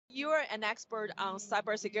You're an expert on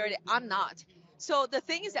cybersecurity. I'm not. So the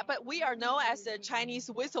thing is that, but we are known as the Chinese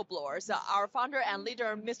whistleblowers. Our founder and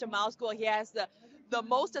leader, Mr. Mao Zedong, he has the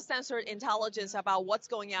most censored intelligence about what's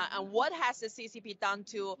going on and what has the CCP done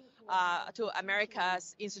to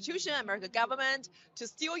America's institution, American government, to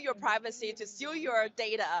steal your privacy, to steal your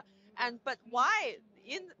data. But why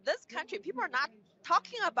in this country people are not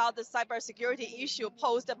talking about the cybersecurity issue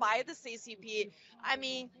posed by the CCP? I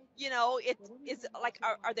mean, it is like,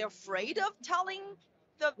 are they afraid of telling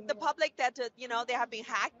the public that they have been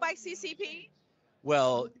hacked by CCP?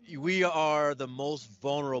 Well, we are the most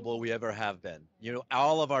vulnerable we ever have been.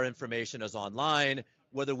 All of our information is online,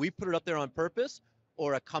 whether we put it up there on purpose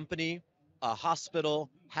or a company, a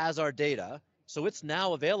hospital has our data. So it's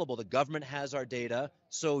now available. The government has our data.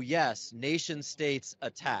 So yes, nation states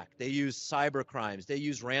attack. They use cyber crimes. They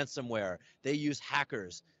use ransomware. They use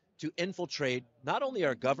hackers to infiltrate not only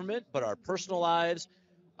our government, but our personal lives.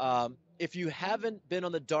 If you haven't been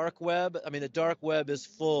on the dark web, I mean, the dark web is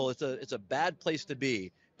full. It's a bad place to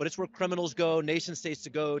be, but it's where criminals go, nation states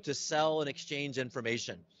to go to sell and exchange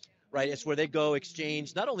information, right? It's where they go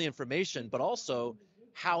exchange not only information, but also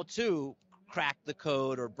how to crack the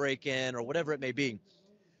code or break in or whatever it may be.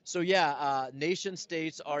 So yeah, nation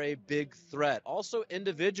states are a big threat. Also,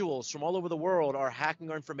 individuals from all over the world are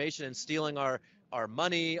hacking our information and stealing our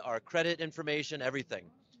money, our credit information, everything.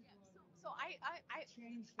 So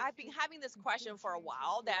I've been having this question for a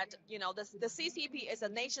while that, the CCP is a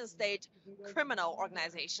nation state criminal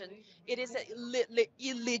organization. It is an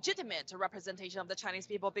illegitimate representation of the Chinese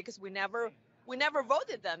people because we never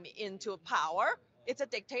voted them into power. It's a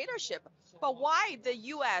dictatorship. But why the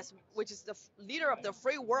U.S., which is the leader of the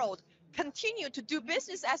free world, continue to do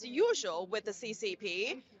business as usual with the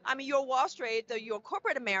CCP? I mean, your Wall Street, your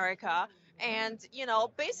corporate America, and,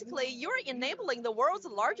 basically you're enabling the world's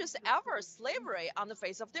largest ever slavery on the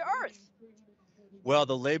face of the earth. Well,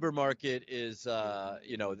 the labor market is,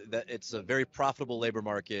 it's a very profitable labor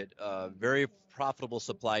market, very profitable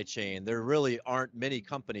supply chain. There really aren't many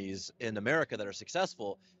companies in America that are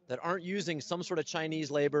successful that aren't using some sort of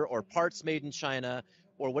Chinese labor or parts made in China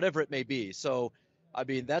or whatever it may be. So, I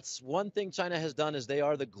mean, that's one thing China has done is they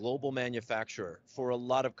are the global manufacturer for a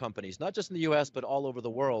lot of companies, not just in the U.S., but all over the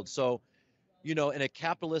world. So, in a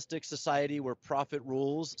capitalistic society where profit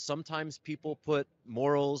rules, sometimes people put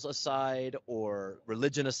morals aside or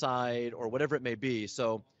religion aside or whatever it may be.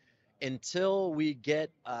 So until we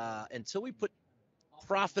put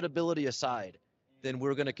profitability aside, then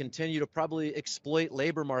we're going to continue to probably exploit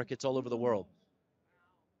labor markets all over the world.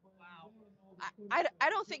 Wow. I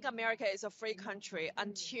don't think America is a free country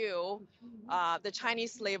until the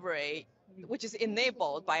Chinese slavery, which is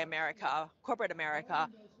enabled by America, corporate America,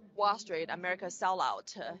 Wall Street, America's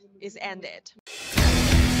sellout, is ended.